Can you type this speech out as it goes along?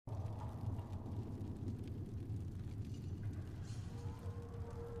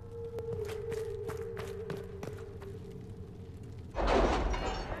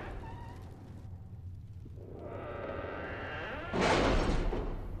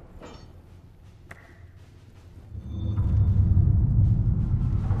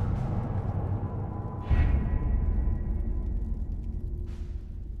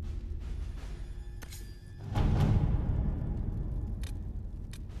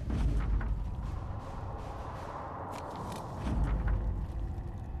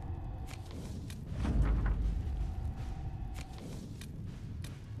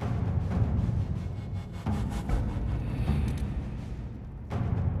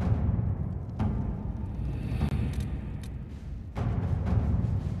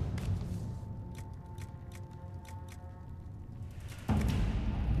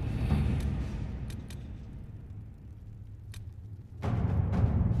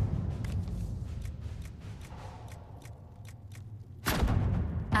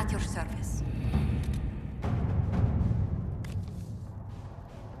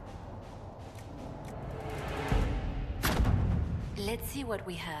Let's see what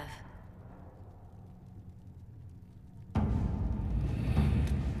we have.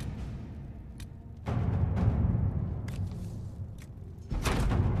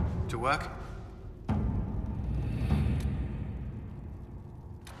 To work?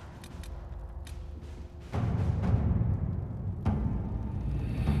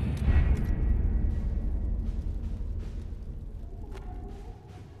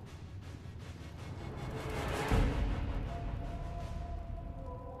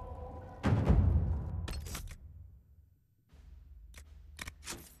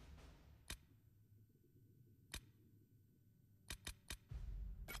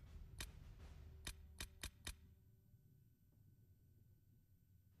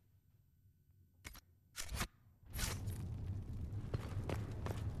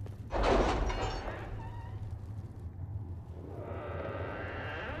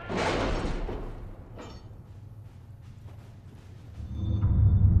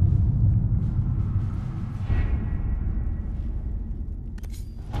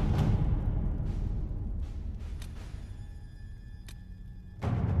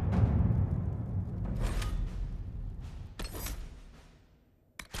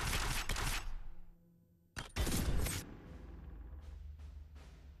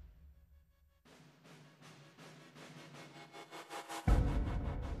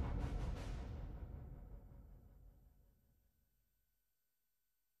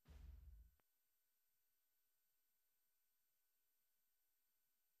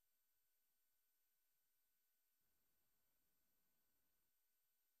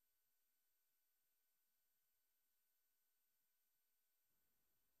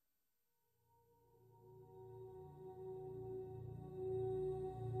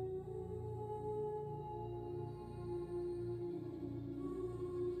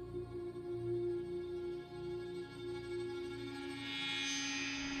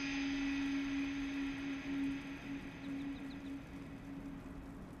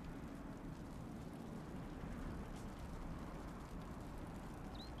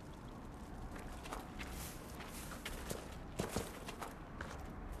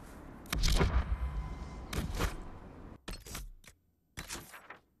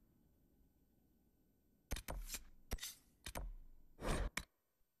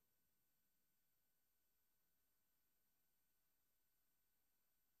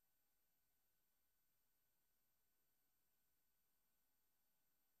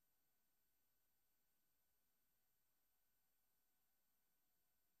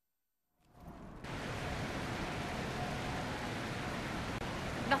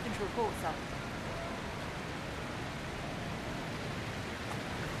 Nothing to report, sir.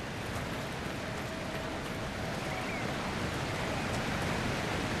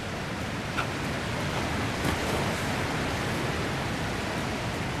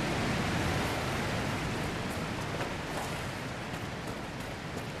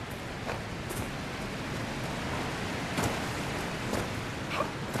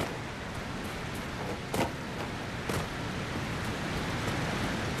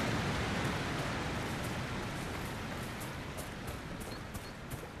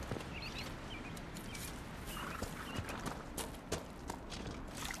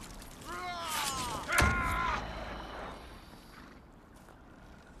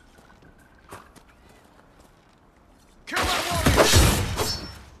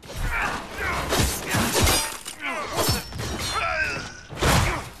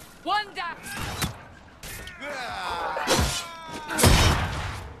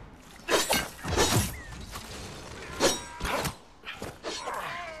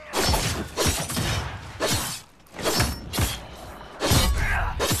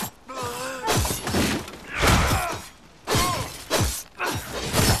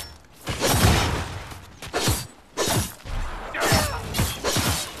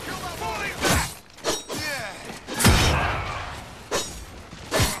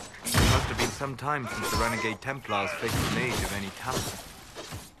 Some time since the Renegade Templars faced a mage of any caliber.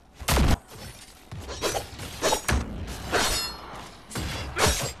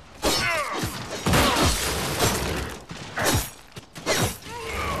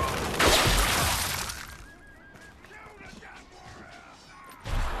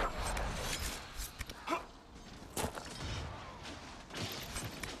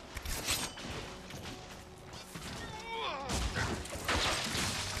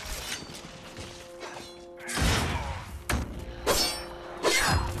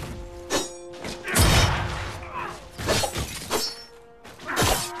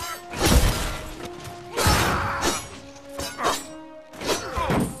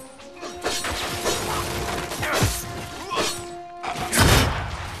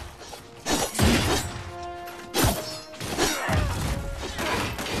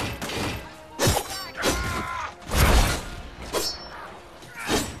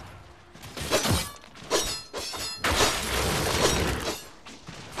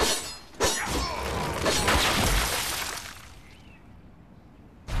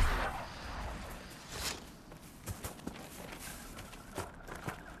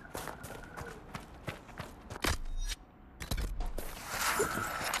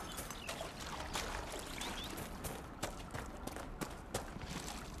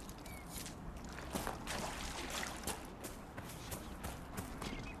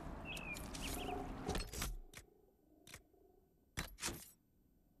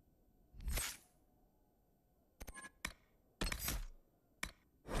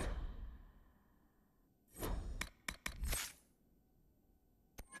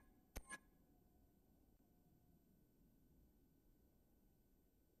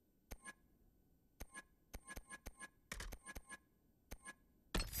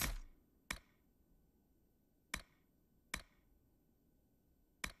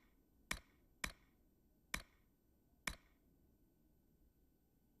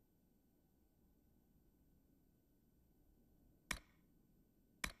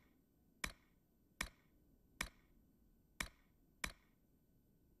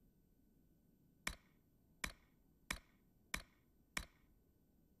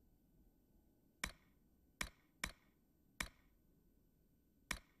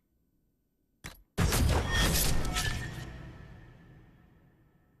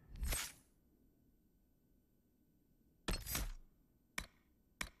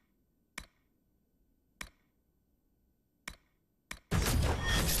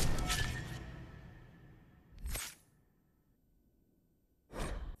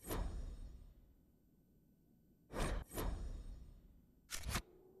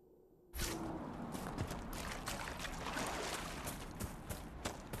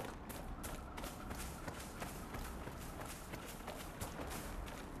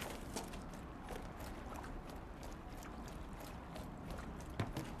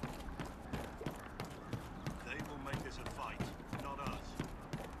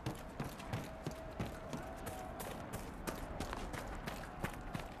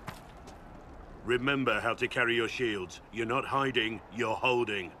 Remember how to carry your shields. You're not hiding, you're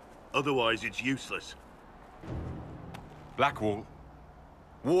holding. Otherwise, it's useless. Blackwall.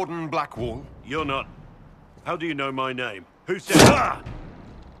 Warden Blackwall. You're not... How do you know my name? Who said... Ah!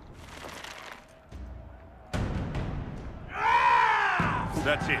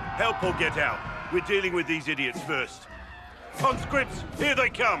 That's it. Help or get out. We're dealing with these idiots first. Conscripts, here they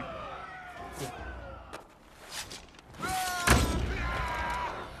come!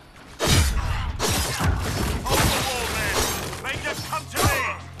 Hold the wall, men! Make them come to me!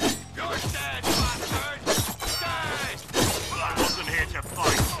 You're dead, bastard! Dead! Well, I wasn't here to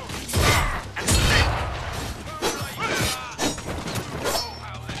fight. And stay!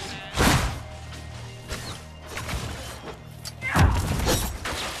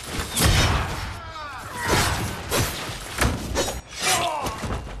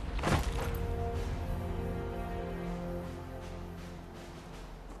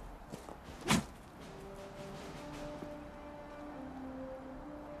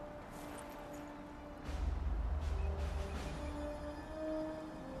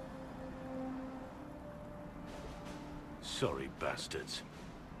 Sorry, bastards.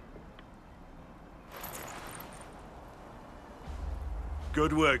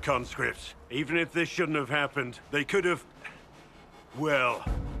 Good work, conscripts. Even if this shouldn't have happened, they could have... Well,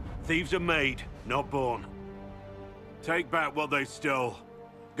 thieves are made, not born. Take back what they stole.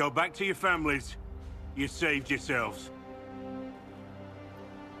 Go back to your families. You saved yourselves.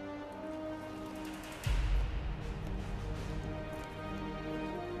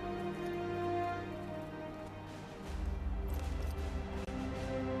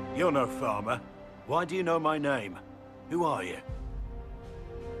 You're no farmer. Why do you know my name? Who are you?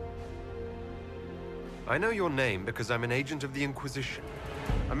 I know your name because I'm an agent of the Inquisition.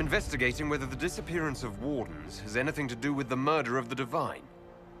 I'm investigating whether the disappearance of wardens has anything to do with the murder of the Divine.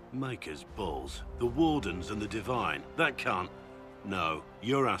 Maker's balls. The Wardens and the Divine. That can't... No,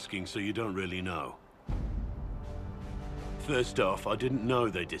 you're asking so you don't really know. First off, I didn't know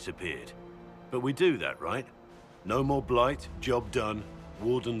they disappeared. But we do that, right? No more blight, job done.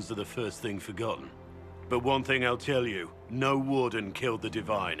 Wardens are the first thing forgotten. But one thing I'll tell you, no Warden killed the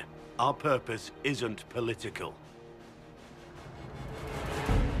Divine. Our purpose isn't political.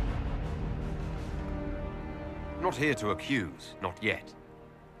 Not here to accuse, not yet.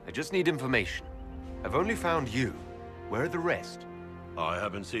 I just need information. I've only found you. Where are the rest? I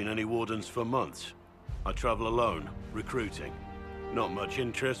haven't seen any Wardens for months. I travel alone, recruiting. Not much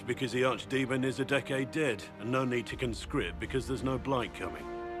interest because the Archdemon is a decade dead, and no need to conscript because there's no blight coming.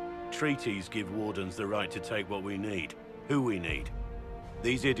 Treaties give Wardens the right to take what we need, who we need.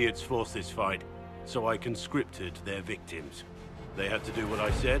 These idiots forced this fight, so I conscripted their victims. They had to do what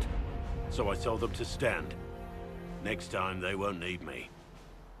I said, so I told them to stand. Next time, they won't need me.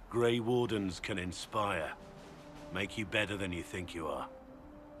 Grey Wardens can inspire, make you better than you think you are.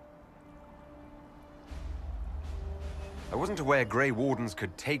 I wasn't aware Grey Wardens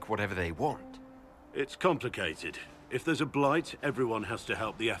could take whatever they want. It's complicated. If there's a blight, everyone has to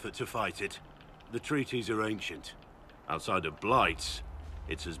help the effort to fight it. The treaties are ancient. Outside of blights,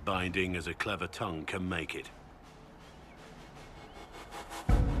 it's as binding as a clever tongue can make it.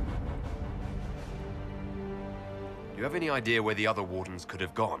 Do you have any idea where the other Wardens could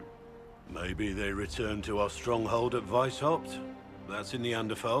have gone? Maybe they returned to our stronghold at Weishaupt. That's in the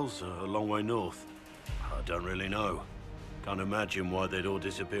Anderfels, a long way north. I don't really know. Can't imagine why they'd all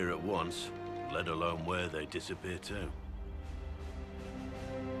disappear at once, let alone where they'd disappear to.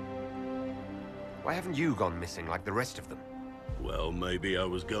 Why haven't you gone missing like the rest of them? Well, maybe I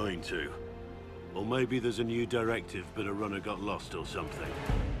was going to. Or maybe there's a new directive, but a runner got lost or something.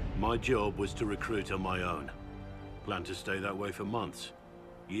 My job was to recruit on my own. Plan to stay that way for months.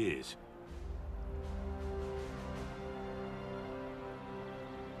 Years.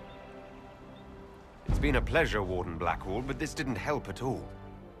 It's been a pleasure, Warden Blackwall, but this didn't help at all.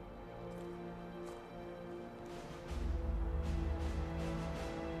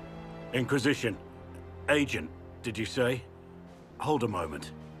 Inquisition. Agent, did you say? Hold a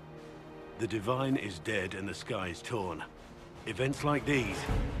moment. The Divine is dead and the sky is torn. Events like these,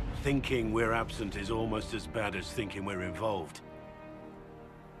 thinking we're absent is almost as bad as thinking we're involved.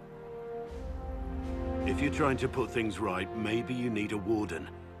 If you're trying to put things right, maybe you need a Warden.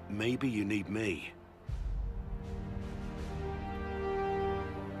 Maybe you need me.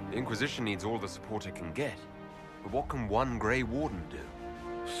 The Inquisition needs all the support it can get. But what can one Grey Warden do?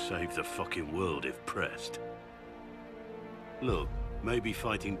 Save the fucking world if pressed. Look, maybe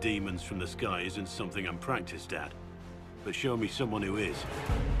fighting demons from the sky isn't something I'm practiced at. But show me someone who is.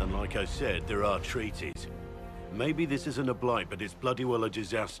 And like I said, there are treaties. Maybe this isn't a blight, but it's bloody well a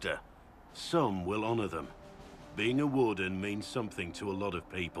disaster. Some will honor them. Being a warden means something to a lot of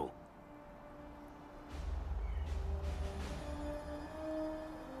people.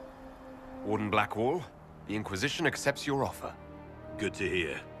 Warden Blackwall, the Inquisition accepts your offer. Good to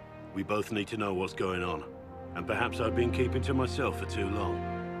hear. We both need to know what's going on. And perhaps I've been keeping to myself for too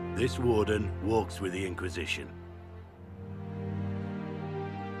long. This warden walks with the Inquisition.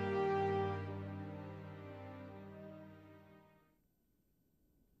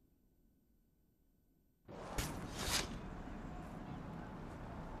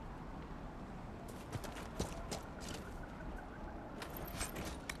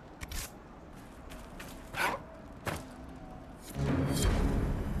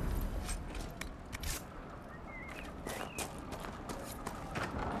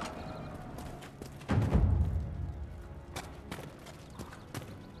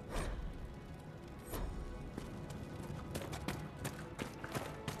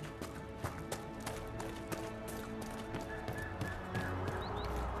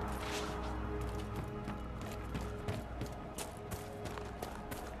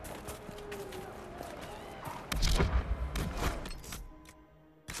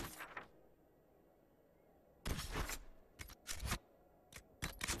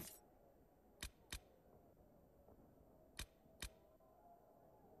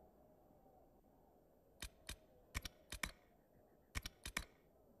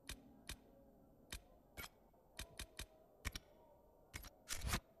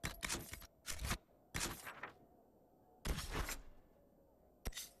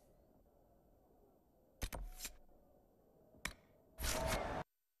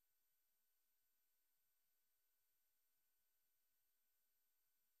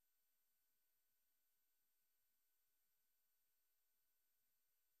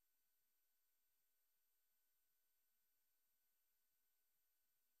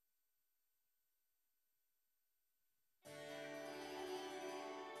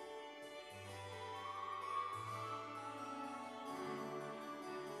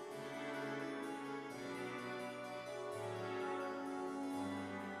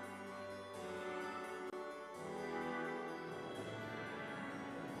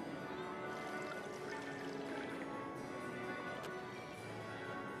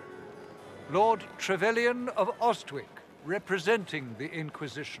 Lord Trevelyan of Ostwick, representing the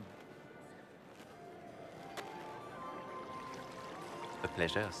Inquisition. A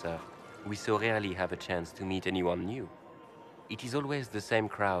pleasure, sir. We so rarely have a chance to meet anyone new. It is always the same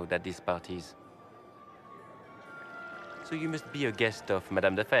crowd at these parties. So you must be a guest of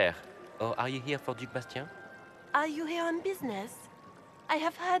Madame de Fer, or are you here for Duc Bastien? Are you here on business? I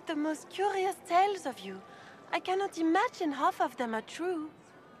have heard the most curious tales of you. I cannot imagine half of them are true.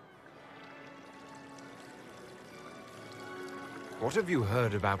 What have you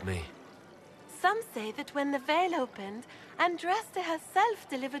heard about me? Some say that when the veil opened, Andraste herself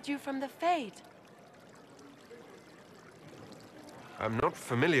delivered you from the Fade. I'm not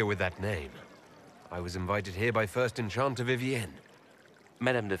familiar with that name. I was invited here by First Enchanter Vivienne.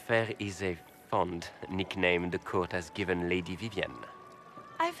 Madame de Fer is a fond nickname the court has given Lady Vivienne.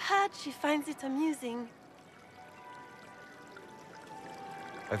 I've heard she finds it amusing.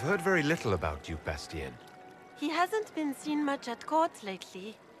 I've heard very little about Duke Bastien. He hasn't been seen much at court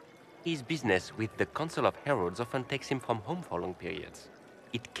lately. His business with the Council of Heralds often takes him from home for long periods.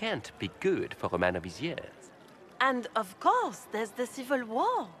 It can't be good for a man of his years. And of course, there's the civil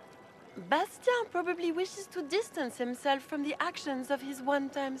war. Bastien probably wishes to distance himself from the actions of his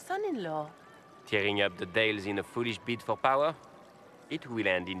one-time son-in-law. Tearing up the Dales in a foolish bid for power? It will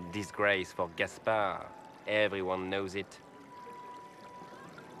end in disgrace for Gaspard. Everyone knows it.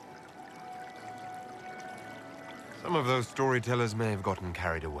 Some of those storytellers may have gotten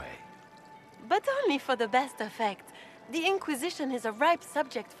carried away. But only for the best effect. The Inquisition is a ripe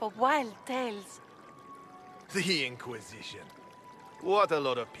subject for wild tales. The Inquisition. What a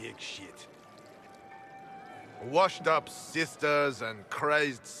lot of pig shit. Washed up sisters and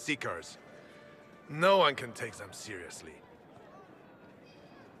crazed seekers. No one can take them seriously.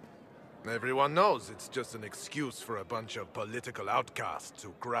 Everyone knows it's just an excuse for a bunch of political outcasts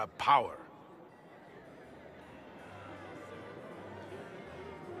to grab power.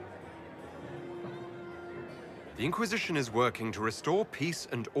 The Inquisition is working to restore peace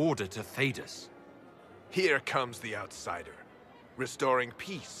and order to Thedas. Here comes the outsider, restoring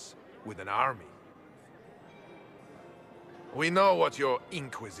peace with an army. We know what your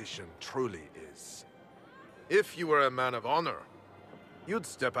Inquisition truly is. If you were a man of honor, you'd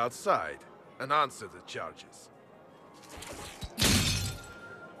step outside and answer the charges.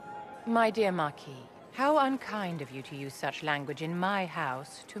 My dear Marquis, How unkind of you to use such language in my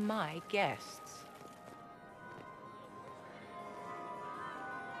house to my guests.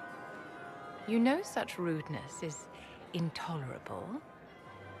 You know such rudeness is intolerable.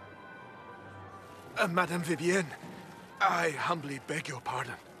 Madame Vivienne, I humbly beg your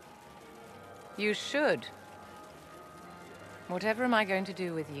pardon. You should. Whatever am I going to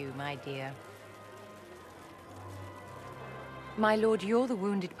do with you, my dear? My lord, you're the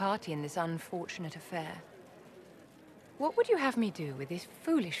wounded party in this unfortunate affair. What would you have me do with this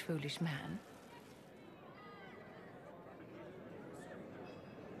foolish, foolish man?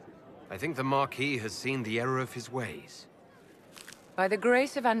 I think the Marquis has seen the error of his ways. By the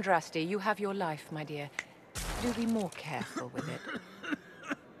grace of Andraste, you have your life, my dear. Do be more careful with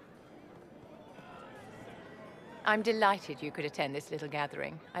it. I'm delighted you could attend this little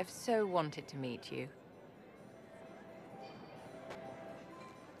gathering. I've so wanted to meet you.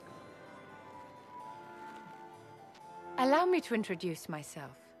 Allow me to introduce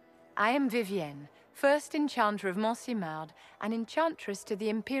myself. I am Vivienne, first Enchanter of Montsimard and Enchantress to the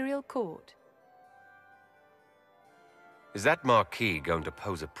Imperial Court. Is that Marquis going to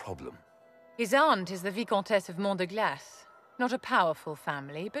pose a problem? His aunt is the Vicomtesse of Mont de Glace. Not a powerful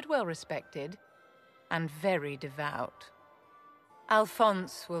family, but well respected. And very devout.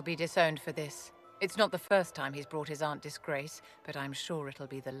 Alphonse will be disowned for this. It's not the first time he's brought his aunt disgrace, but I'm sure it'll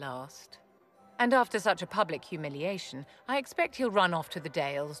be the last. And after such a public humiliation, I expect he'll run off to the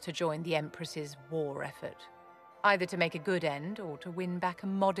Dales to join the Empress's war effort. Either to make a good end, or to win back a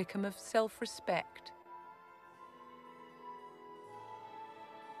modicum of self-respect.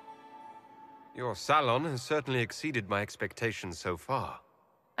 Your salon has certainly exceeded my expectations so far.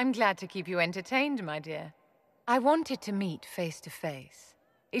 I'm glad to keep you entertained, my dear. I wanted to meet face to face.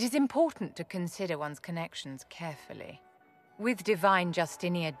 It is important to consider one's connections carefully. With Divine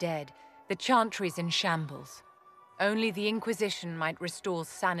Justinia dead, the Chantry's in shambles. Only the Inquisition might restore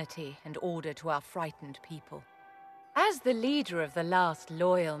sanity and order to our frightened people. As the leader of the last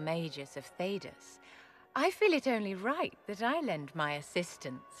loyal mages of Thedas, I feel it only right that I lend my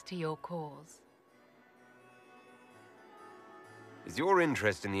assistance to your cause. Is your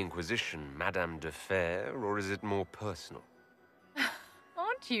interest in the Inquisition Madame de Fer, or is it more personal?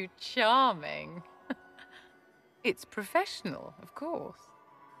 Aren't you charming? It's professional, of course.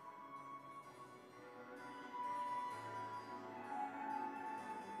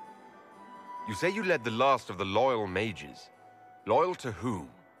 You say you led the last of the loyal mages. Loyal to whom?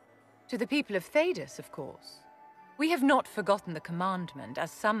 To the people of Thedas, of course. We have not forgotten the commandment,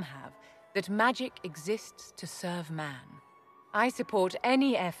 as some have, that magic exists to serve man. I support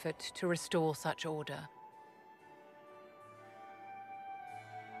any effort to restore such order.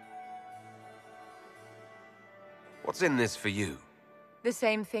 What's in this for you? The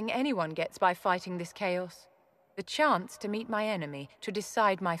same thing anyone gets by fighting this chaos. The chance to meet my enemy, to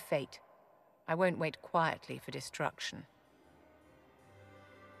decide my fate. I won't wait quietly for destruction.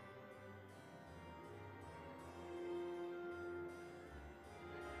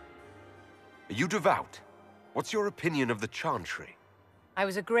 Are you devout? What's your opinion of the Chantry? I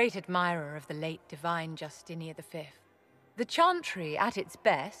was a great admirer of the late Divine Justinia V. The Chantry, at its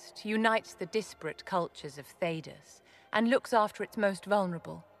best, unites the disparate cultures of Thedas and looks after its most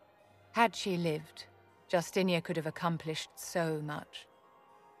vulnerable. Had she lived, Justinia could have accomplished so much.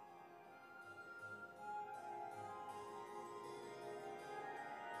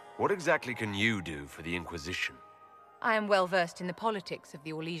 What exactly can you do for the Inquisition? I am well versed in the politics of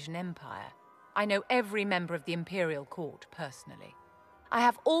the Orlesian Empire. I know every member of the Imperial Court personally. I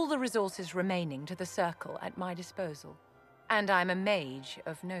have all the resources remaining to the Circle at my disposal. And I'm a mage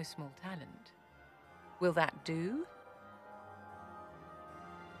of no small talent. Will that do?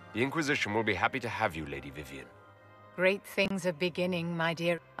 The Inquisition will be happy to have you, Lady Vivienne. Great things are beginning, my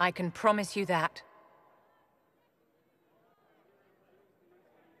dear. I can promise you that.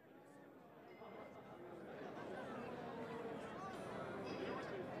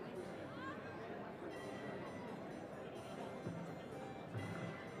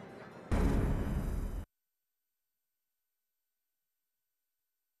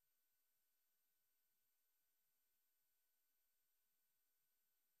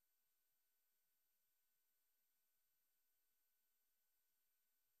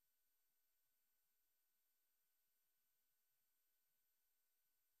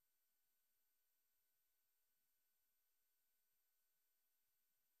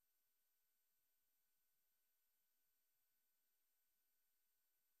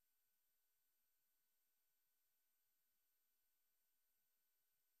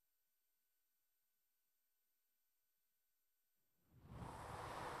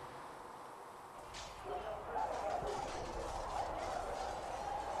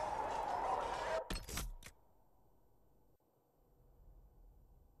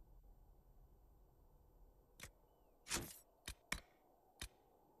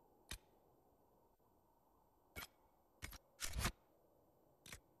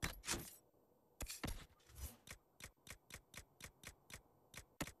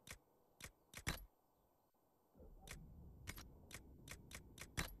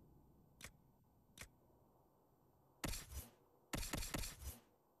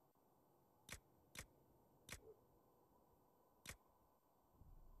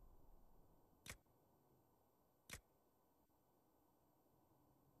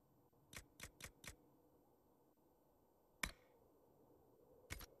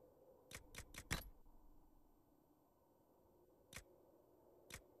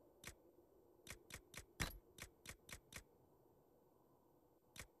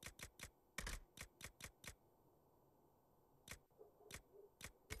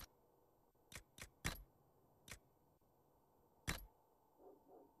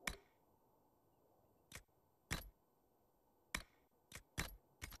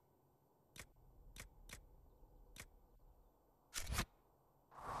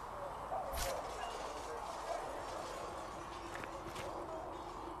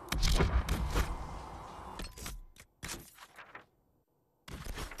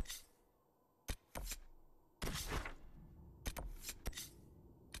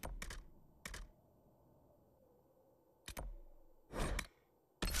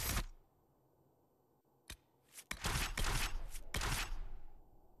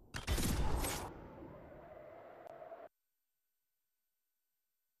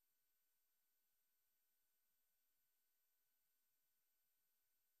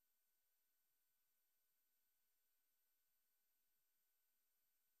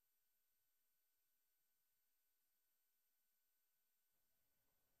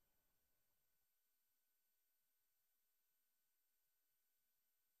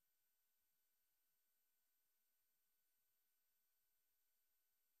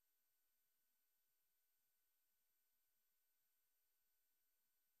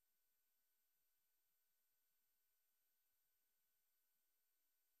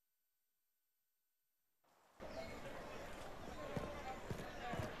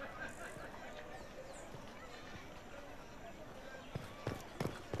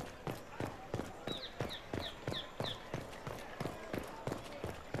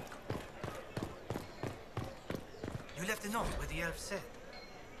 left a note where the elf said.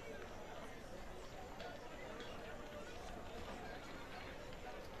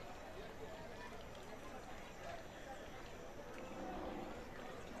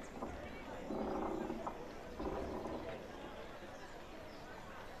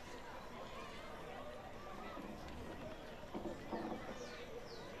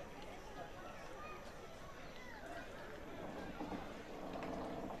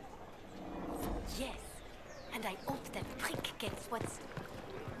 Yes, and I hope that prick gets what's...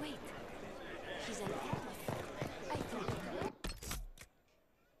 Wait, he's an elf. I think...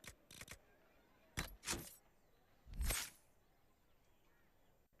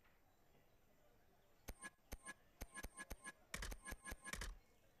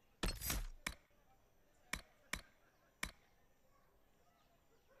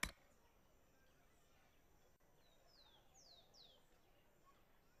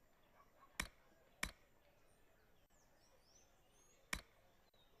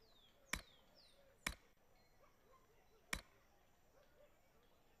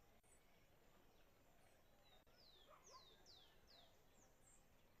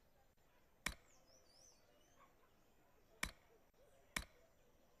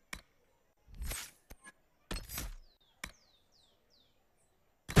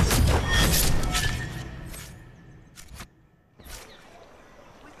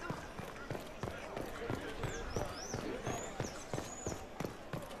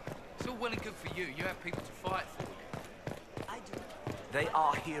 Well and good for you. You have people to fight for. I do. They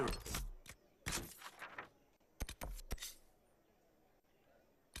are heroes.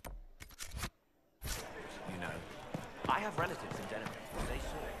 You know, I have relatives in Denmark. They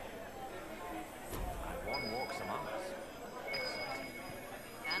saw it. And one walks among us. Exciting.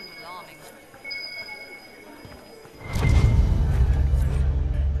 And alarming.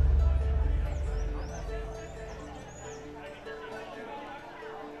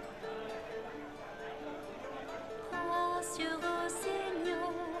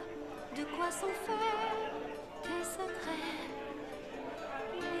 De quoi sont faits tes secrets?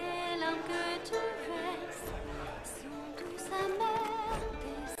 Les larmes que tu verses sont douces amères,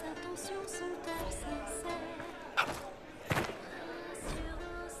 tes intentions sont-elles sincères? Rassure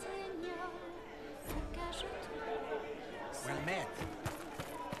au Seigneur, cache-toi. Well met.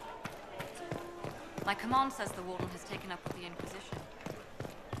 My command says the Warden has taken up with the Inquisition.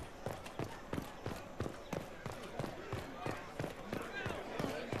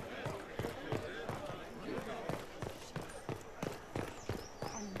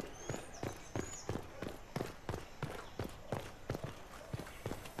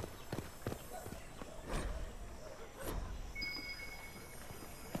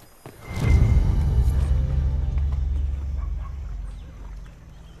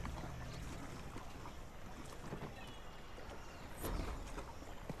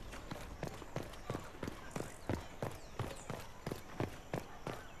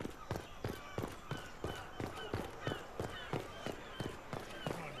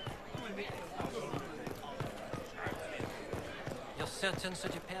 Certain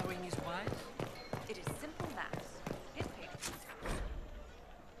such a pairing is wise? It is simple maths. His patron.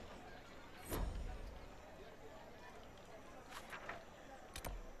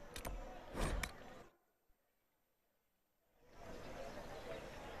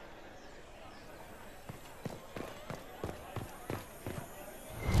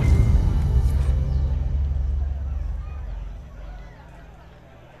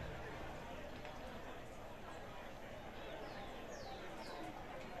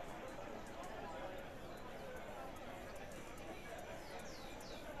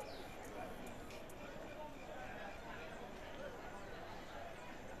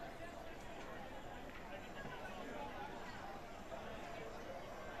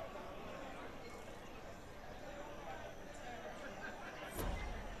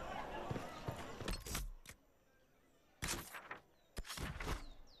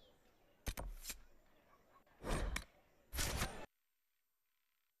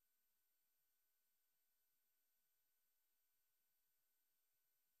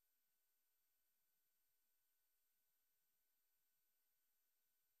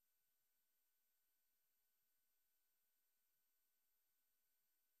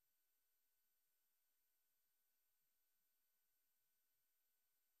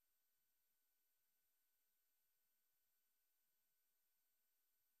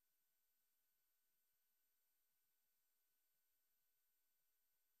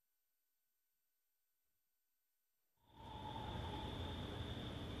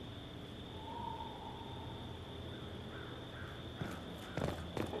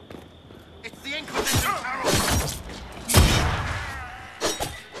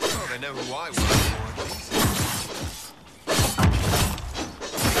 know who I work for, at least.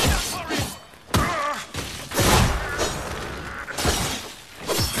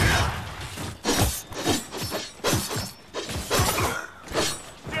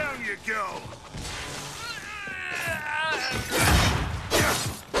 Down you go!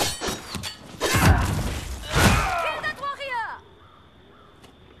 Kill that warrior!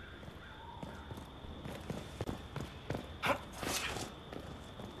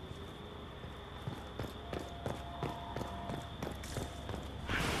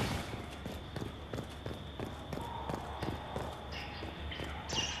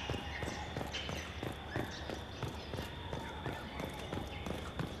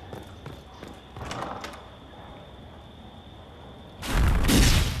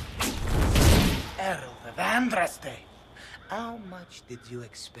 Herald of Andraste. How much did you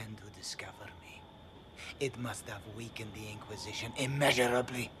expend to discover me? It must have weakened the Inquisition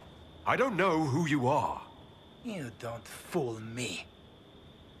immeasurably. I don't know who you are. You don't fool me.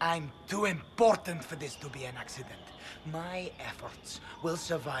 I'm too important for this to be an accident. My efforts will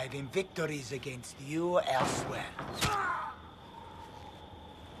survive in victories against you elsewhere.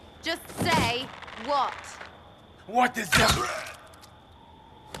 Just say what? What is that?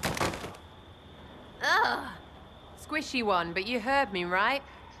 Ugh. Squishy one, but you heard me, right?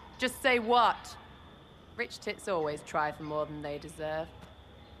 Just say what? Rich tits always try for more than they deserve.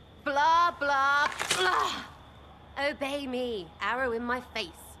 Blah, blah, blah. Obey me. Arrow in my face.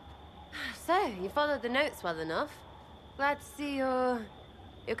 So, you followed the notes well enough. Glad to see you're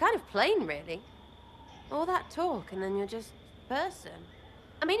kind of plain, really. All that talk, and then you're just person.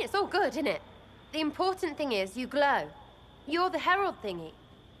 I mean, it's all good, isn't it? The important thing is you glow. You're the Herald thingy.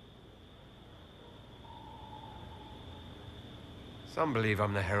 Some believe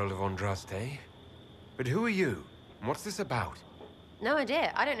I'm the Herald of Andraste. But who are you? And what's this about? No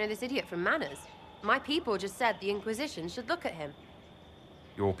idea. I don't know this idiot from Manners. My people just said the Inquisition should look at him.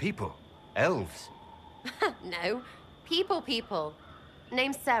 Your people? Elves? No. People.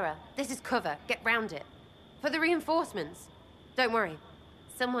 Name's Sarah. This is cover. Get round it. For the reinforcements. Don't worry.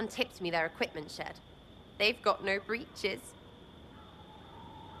 Someone tipped me their equipment shed. They've got no breaches.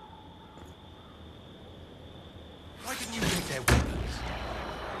 Why didn't you take their weapons?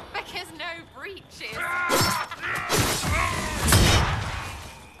 Because no breaches.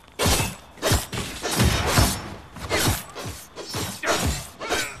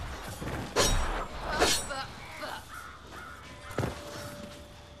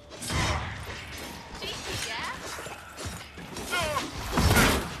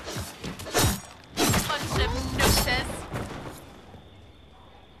 Bunch of nutters.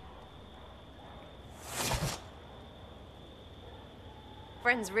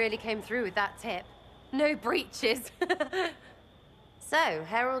 Friends really came through with that tip. No breaches. So,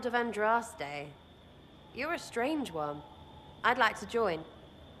 Herald of Andraste. You're a strange one. I'd like to join.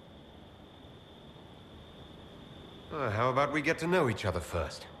 How about we get to know each other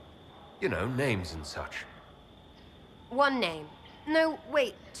first? You know, names and such. One name. No,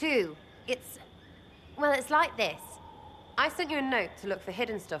 wait, two. Well, it's like this. I sent you a note to look for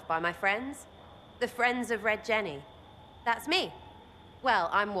hidden stuff by my friends. The Friends of Red Jenny. That's me.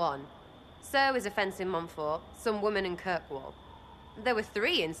 Well, I'm one. So is a fence in Montfort, some woman in Kirkwall. There were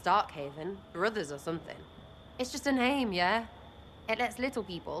 3 in Starkhaven, brothers or something. It's just a name, yeah? It lets little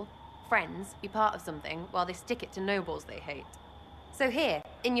people, friends, be part of something while they stick it to nobles they hate. So here,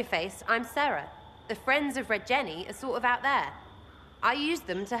 in your face, I'm Sarah. The Friends of Red Jenny are sort of out there. I use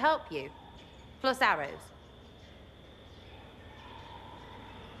them to help you. Plus arrows.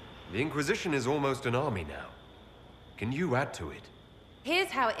 The Inquisition is almost an army now. Can you add to it? Here's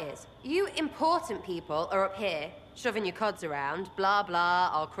how it is. You important people are up here, shoving your cods around. Blah, blah,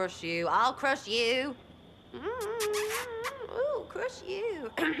 I'll crush you. Ooh, crush you.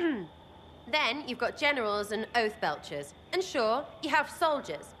 Then you've got generals and oath belchers. And sure, you have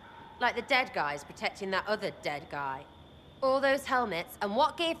soldiers. Like the dead guys protecting that other dead guy. All those helmets, and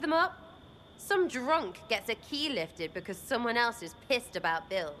what gave them up? Some drunk gets a key lifted because someone else is pissed about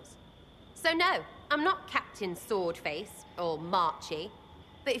bills. So no, I'm not Captain Swordface, or Marchy.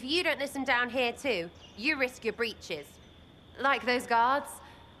 But if you don't listen down here too, you risk your breeches. Like those guards,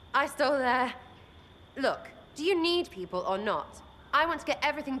 I stole their... Look, do you need people or not? I want to get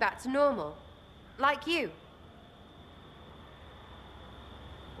everything back to normal. Like you.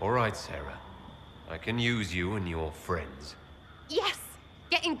 All right, Sarah. I can use you and your friends. Yes!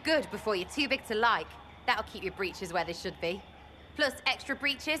 Getting good before you're too big to like. That'll keep your breeches where they should be. Plus extra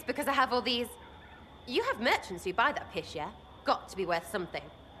breeches because I have all these... You have merchants who buy that piss, yeah? Got to be worth something.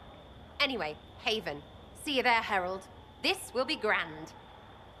 Anyway, Haven. See you there, Herald. This will be grand.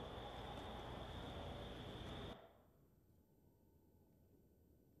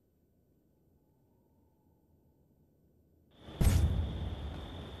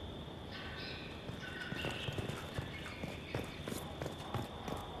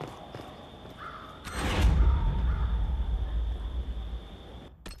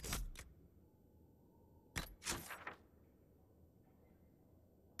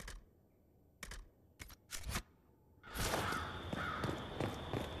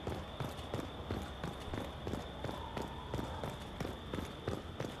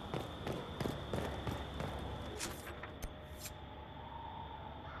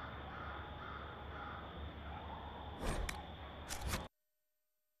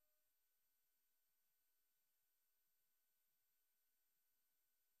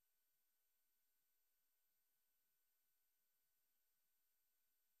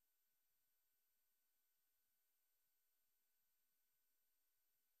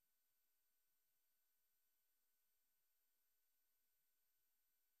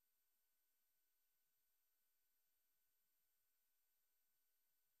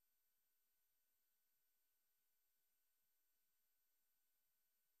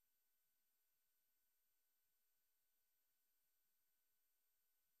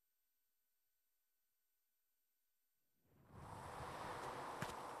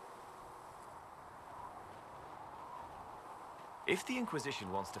 If the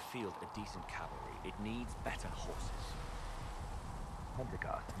Inquisition wants to field a decent cavalry, it needs better horses.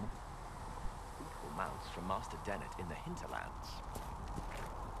 Hedegard, fruitful mounts from Master Dennett in the hinterlands.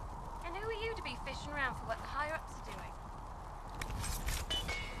 And who are you to be fishing around for what the higher-ups are doing?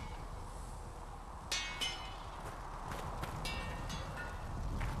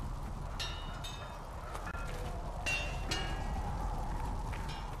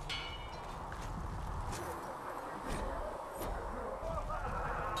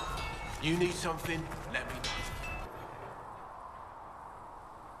 You need something? Let me know.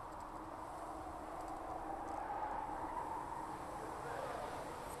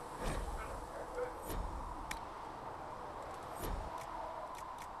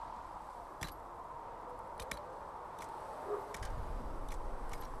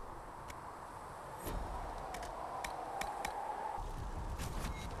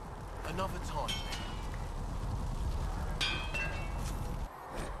 Another time.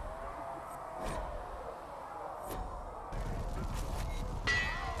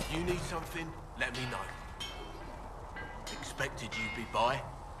 You need something? Let me know. Expected you'd be by.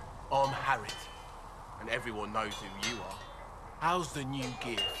 I'm Herald, and everyone knows who you are. How's the new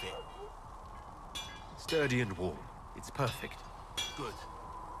gear fit? Sturdy and warm. It's perfect. Good.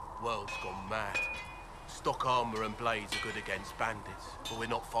 World's gone mad. Stock armor and blades are good against bandits, but we're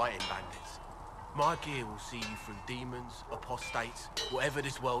not fighting bandits. My gear will see you through demons, apostates, whatever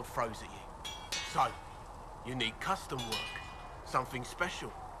this world throws at you. So, you need custom work, something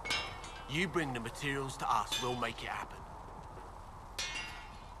special. You bring the materials to us, we'll make it happen.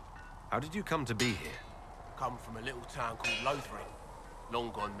 How did you come to be here? Come from a little town called Lothering.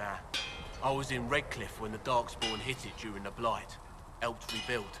 Long gone now. I was in Redcliffe when the Darkspawn hit it during the Blight. Helped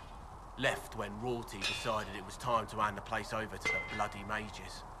rebuild. Left when Rorty decided it was time to hand the place over to the bloody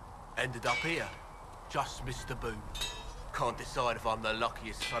mages. Ended up here. Just missed the boom. Can't decide if I'm the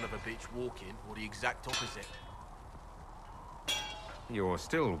luckiest son of a bitch walking or the exact opposite. You're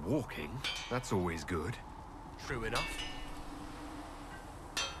still walking. That's always good. True enough.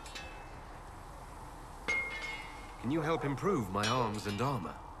 Can you help improve my arms and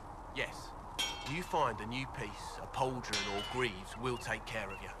armor? Yes. You find a new piece, a pauldron or greaves, we'll take care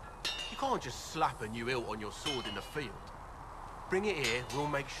of you. You can't just slap a new hilt on your sword in the field. Bring it here, we'll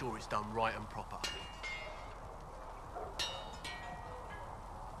make sure it's done right and proper.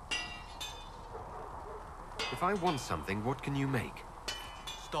 If I want something, what can you make?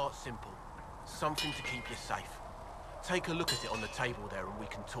 Start simple. Something to keep you safe. Take a look at it on the table there and we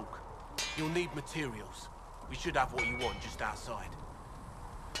can talk. You'll need materials. We should have what you want just outside.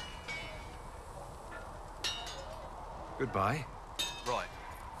 Goodbye. Right.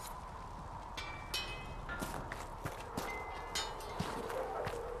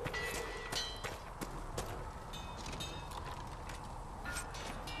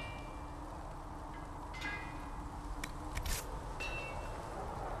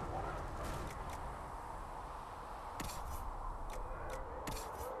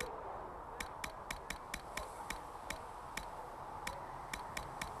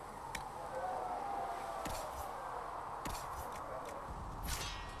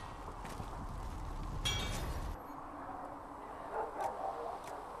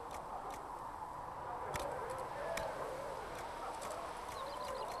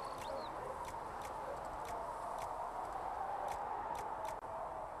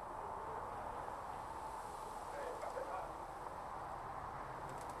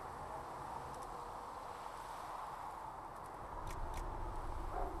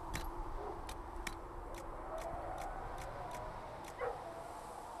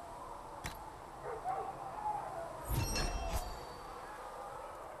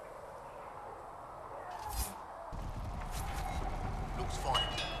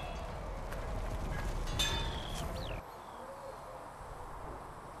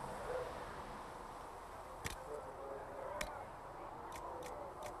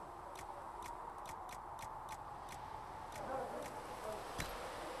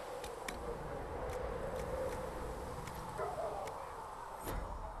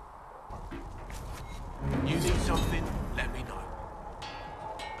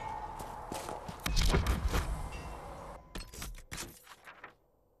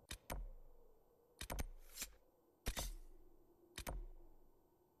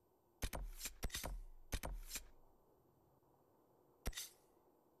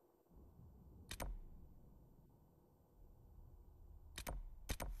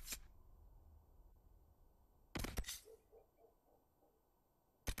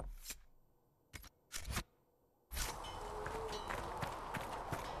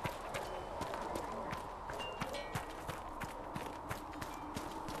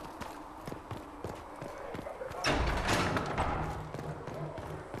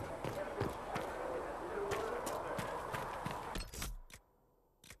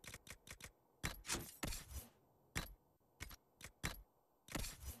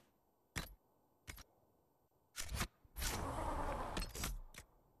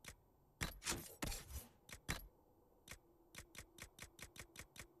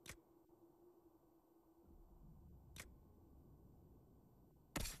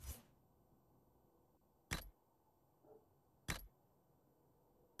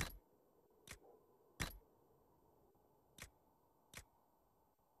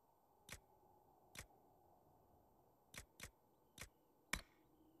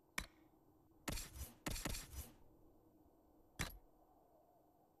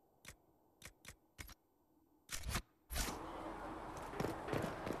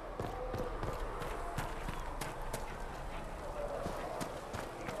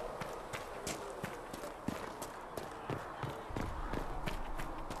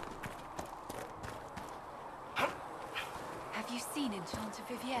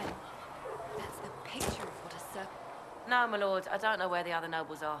 there. That's the picture of what a circle... No, my lord, I don't know where the other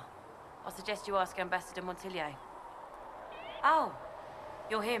nobles are. I suggest you ask Ambassador Montillier. Oh,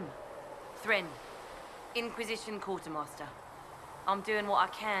 you're him. Thren, Inquisition Quartermaster. I'm doing what I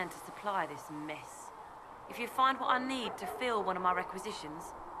can to supply this mess. If you find what I need to fill one of my requisitions,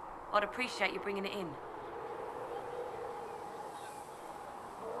 I'd appreciate you bringing it in.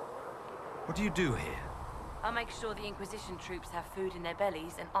 What do you do here? I make sure the Inquisition troops have food in their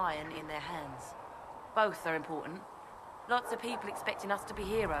bellies and iron in their hands. Both are important. Lots of people expecting us to be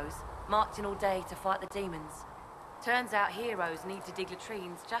heroes, marching all day to fight the demons. Turns out heroes need to dig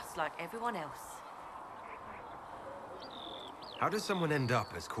latrines just like everyone else. How does someone end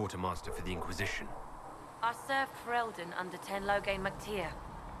up as quartermaster for the Inquisition? I served for Eldon under Ten Loghain MacTier,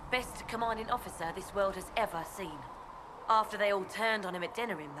 best commanding officer this world has ever seen. After they all turned on him at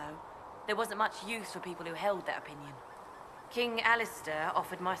Denerim, though, there wasn't much use for people who held that opinion. King Alistair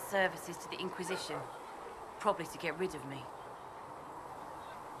offered my services to the Inquisition, probably to get rid of me.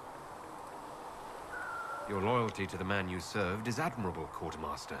 Your loyalty to the man you served is admirable,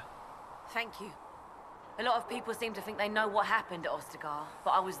 quartermaster. Thank you. A lot of people seem to think they know what happened at Ostagar,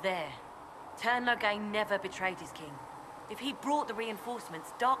 but I was there. Ten Loghain never betrayed his king. If he'd brought the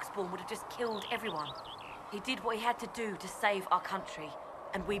reinforcements, Darkspawn would have just killed everyone. He did what he had to do to save our country,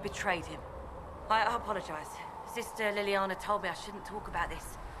 and we betrayed him. I apologize. Sister Liliana told me I shouldn't talk about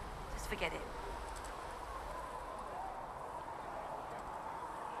this. Just forget it.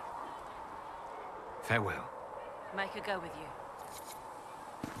 Farewell. Make her go with you.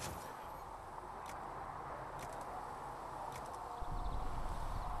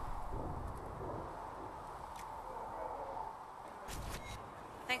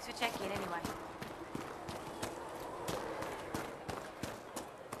 Thanks for checking anyway.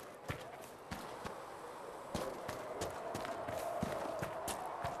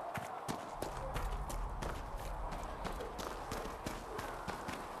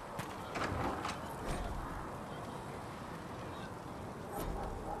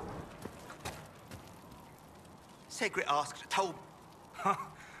 Segret asked, told...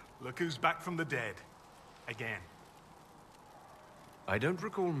 Look who's back from the dead. Again. I don't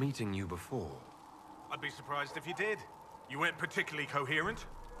recall meeting you before. I'd be surprised if you did. You weren't particularly coherent.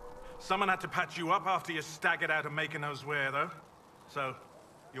 Someone had to patch you up after you staggered out of making knows where, though. So,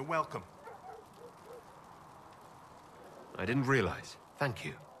 you're welcome. I didn't realize. Thank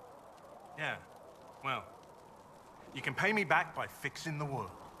you. Yeah, well, you can pay me back by fixing the world.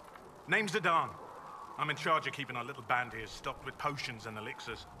 Name's Adan. I'm in charge of keeping our little band here stocked with potions and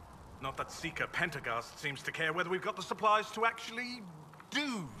elixirs. Not that Seeker Pentagast seems to care whether we've got the supplies to actually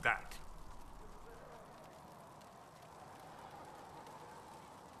do that.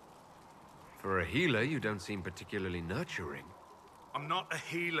 For a healer, you don't seem particularly nurturing. I'm not a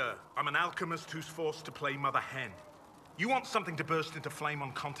healer. I'm an alchemist who's forced to play Mother Hen. You want something to burst into flame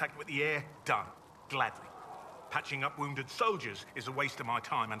on contact with the air? Done. Gladly. Patching up wounded soldiers is a waste of my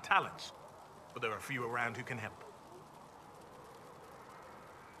time and talents. But there are a few around who can help.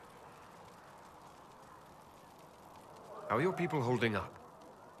 How are your people holding up?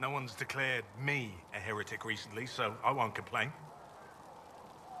 No one's declared me a heretic recently, so I won't complain.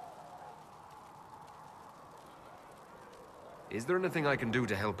 Is there anything I can do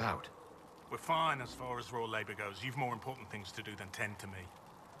to help out? We're fine as far as raw labor goes. You've more important things to do than tend to me.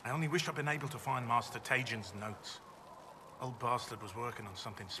 I only wish I'd been able to find Master Tajin's notes. Old bastard was working on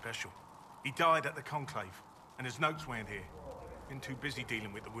something special. He died at the Conclave, and his notes weren't here. Been too busy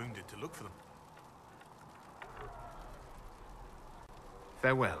dealing with the wounded to look for them.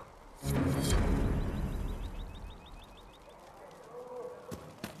 Farewell.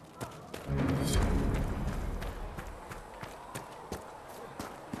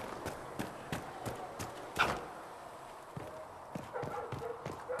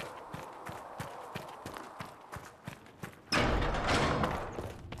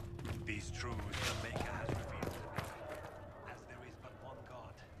 These truths the Maker has revealed to me. As there is but one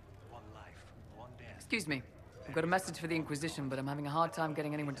God, one life, one death. Excuse me. I've got a message for the Inquisition, but I'm having a hard time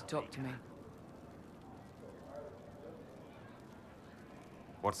getting anyone to talk to me.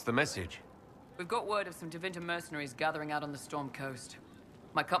 What's the message? We've got word of some Tevinter mercenaries gathering out on the Storm Coast.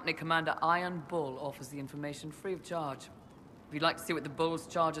 My company commander, Iron Bull, offers the information free of charge. If you'd like to see what the Bull's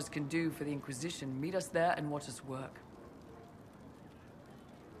charges can do for the Inquisition, meet us there and watch us work.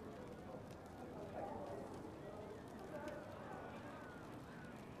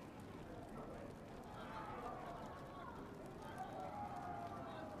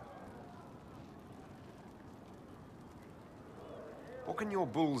 What can your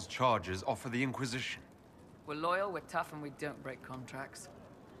Bull's charges offer the Inquisition? We're loyal, we're tough, and we don't break contracts.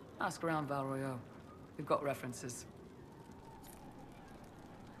 Ask around Val Royeaux. We've got references.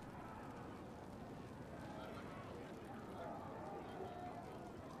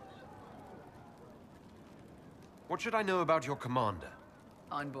 What should I know about your commander?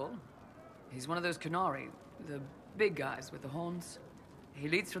 Einbull. He's one of those Qunari, the big guys with the horns. He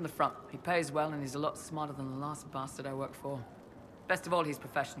leads from the front, he pays well, and he's a lot smarter than the last bastard I worked for. Best of all, he's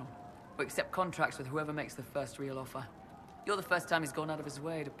professional. We accept contracts with whoever makes the first real offer. You're the first time he's gone out of his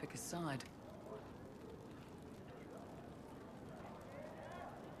way to pick a side.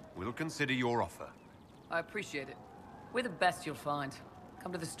 We'll consider your offer. I appreciate it. We're the best you'll find.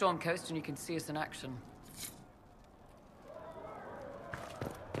 Come to the Storm Coast and you can see us in action.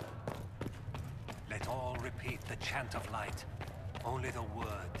 Let all repeat the chant of light. Only the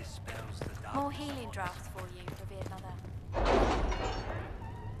word dispels the dark. More healing drafts for you, revered mother.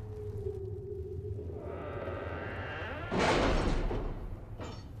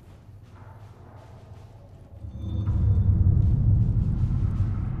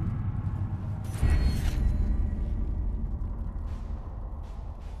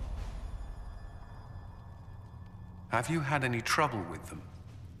 Have you had any trouble with them?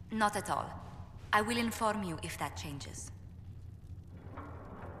 Not at all. I will inform you if that changes.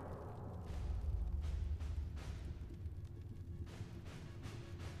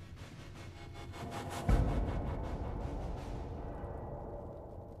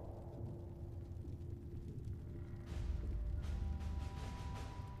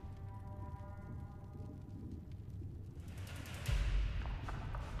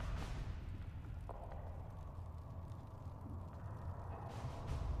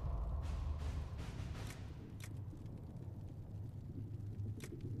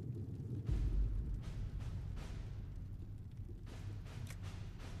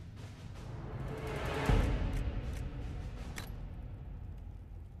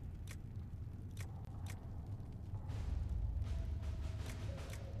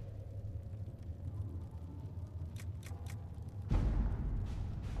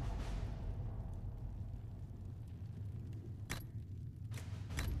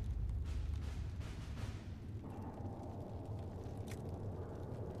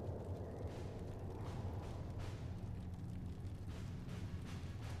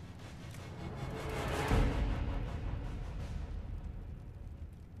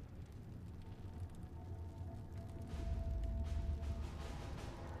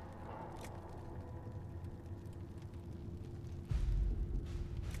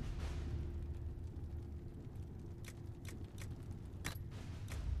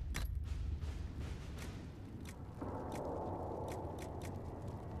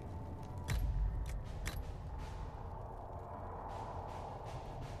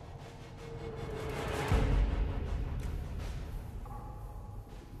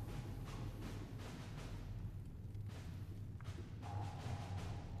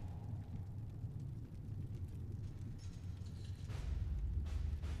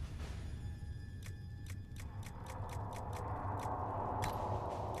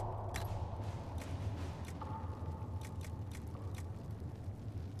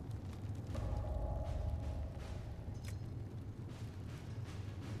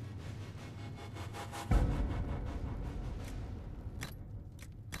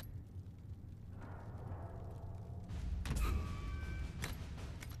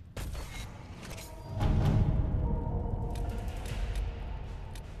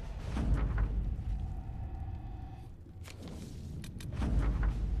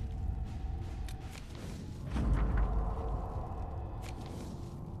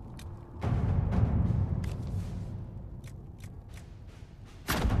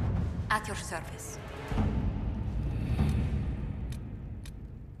 At your service.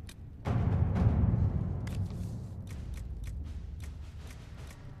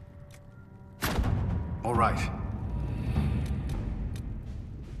 All right.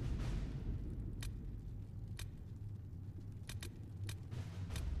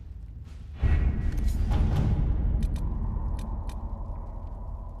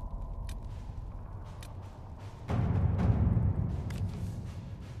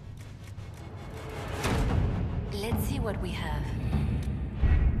 Let's see what we have.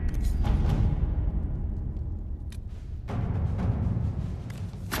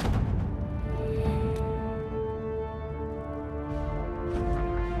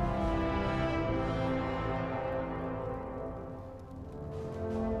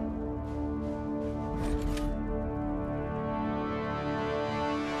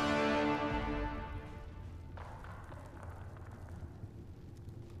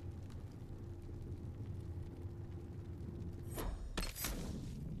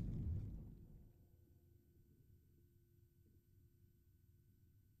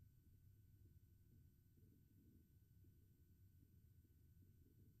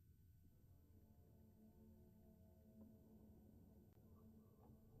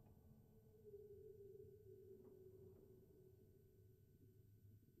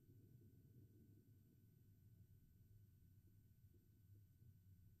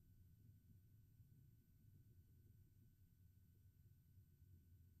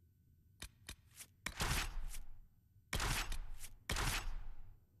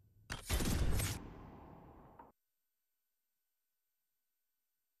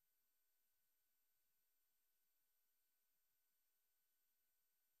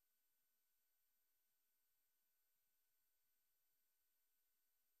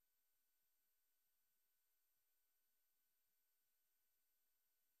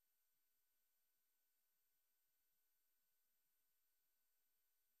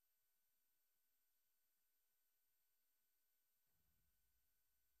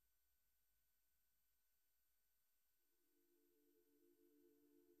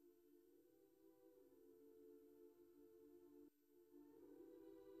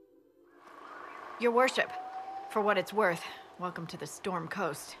 Your worship, for what it's worth, welcome to the Storm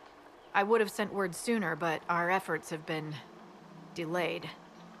Coast. I would have sent word sooner, but our efforts have been delayed.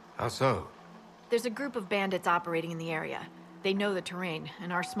 How so? There's a group of bandits operating in the area. They know the terrain,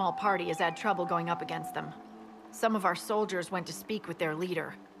 and our small party has had trouble going up against them. Some of our soldiers went to speak with their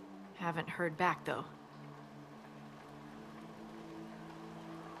leader. Haven't heard back, though.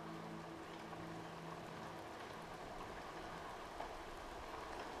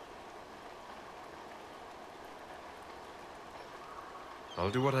 I'll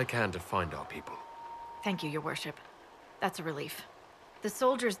do what I can to find our people. Thank you, Your Worship. That's a relief. The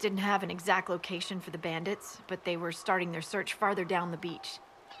soldiers didn't have an exact location for the bandits, but they were starting their search farther down the beach.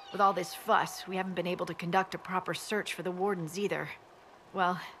 With all this fuss, we haven't been able to conduct a proper search for the wardens either.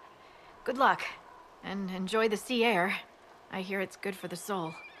 Well, good luck, and enjoy the sea air. I hear it's good for the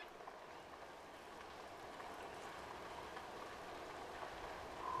soul.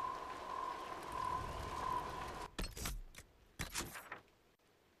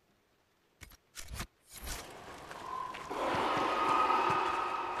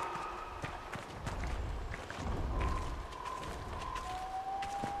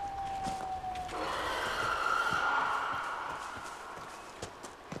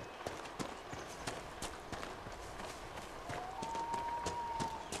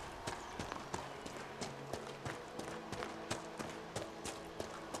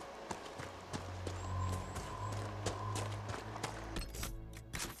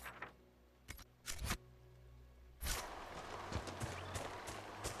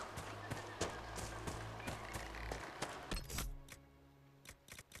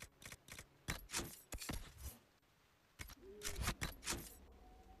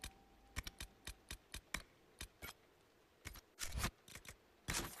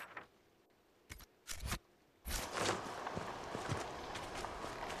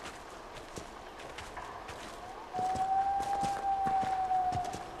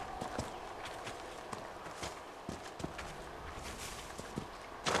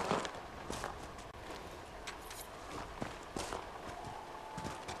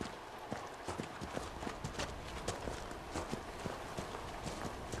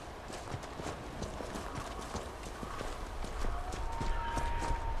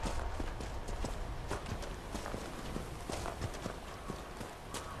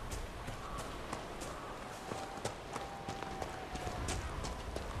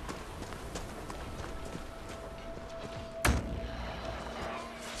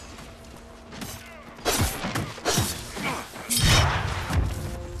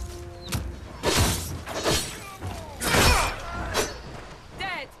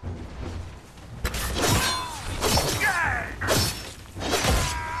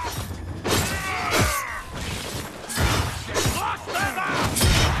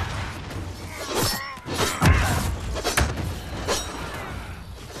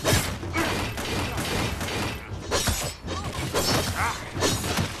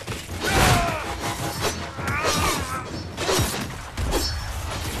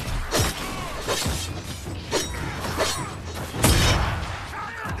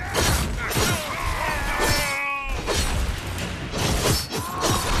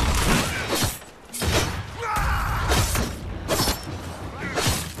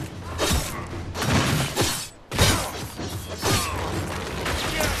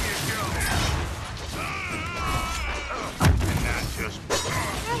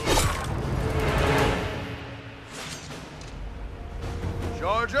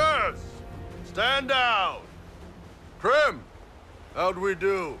 Chargers! Stand down! Krim! How'd we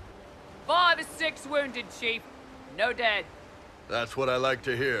do? 5 or 6 wounded, Chief. No dead. That's what I like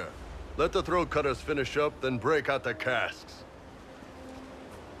to hear. Let the throat cutters finish up, then break out the casks.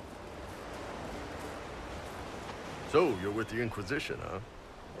 So, you're with the Inquisition, huh?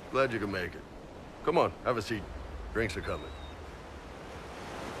 Glad you could make it. Come on, have a seat. Drinks are coming.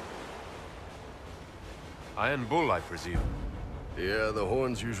 Iron Bull, I presume. Yeah, the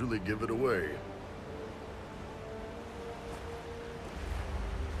horns usually give it away.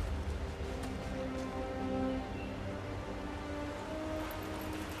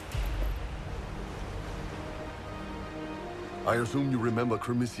 I assume you remember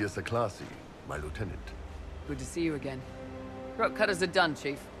Cremisius Aclassi, my lieutenant. Good to see you again. Throat cutters are done,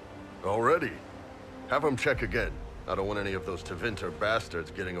 Chief. Already? Have them check again. I don't want any of those Tevinter bastards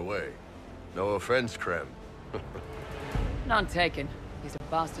getting away. No offense, Krem. None taken. He's a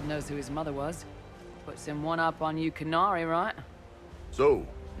bastard knows who his mother was. Puts him one up on you Canary, right? So,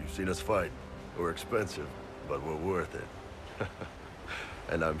 you've seen us fight. We're expensive, but we're worth it.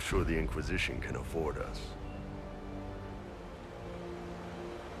 And I'm sure the Inquisition can afford us.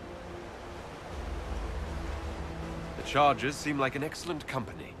 Chargers seem like an excellent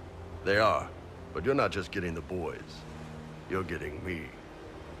company. They are, but you're not just getting the boys. You're getting me.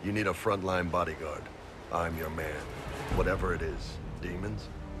 You need a frontline bodyguard. I'm your man. Whatever it is. Demons?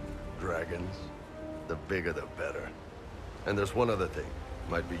 Dragons? The bigger the better. And there's one other thing.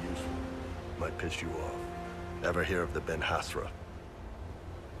 Might be useful. Might piss you off. Ever hear of the Ben Hasra?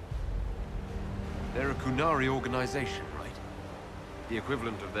 They're a Kunari organization, right? The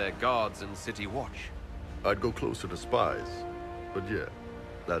equivalent of their guards and city watch. I'd go closer to spies. But yeah,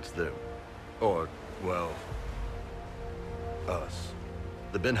 that's them. Or, well, us.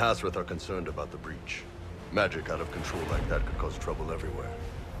 The Ben Hasrath are concerned about the breach. Magic out of control like that could cause trouble everywhere.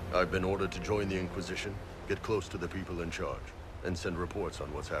 I've been ordered to join the Inquisition, get close to the people in charge, and send reports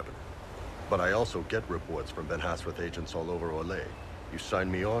on what's happening. But I also get reports from Ben Hasrath agents all over Orlais. You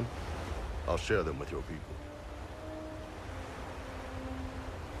sign me on, I'll share them with your people.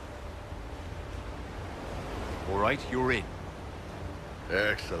 All right, you're in.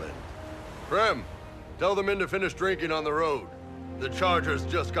 Excellent. Prem, tell the men to finish drinking on the road. The Chargers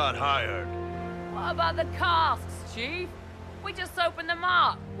just got hired. What about the casks, Chief? We just opened them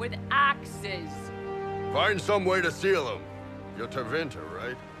up with axes. Find some way to seal them. You're Tervinter,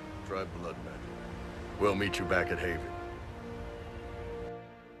 right? Try blood magic. We'll meet you back at Haven.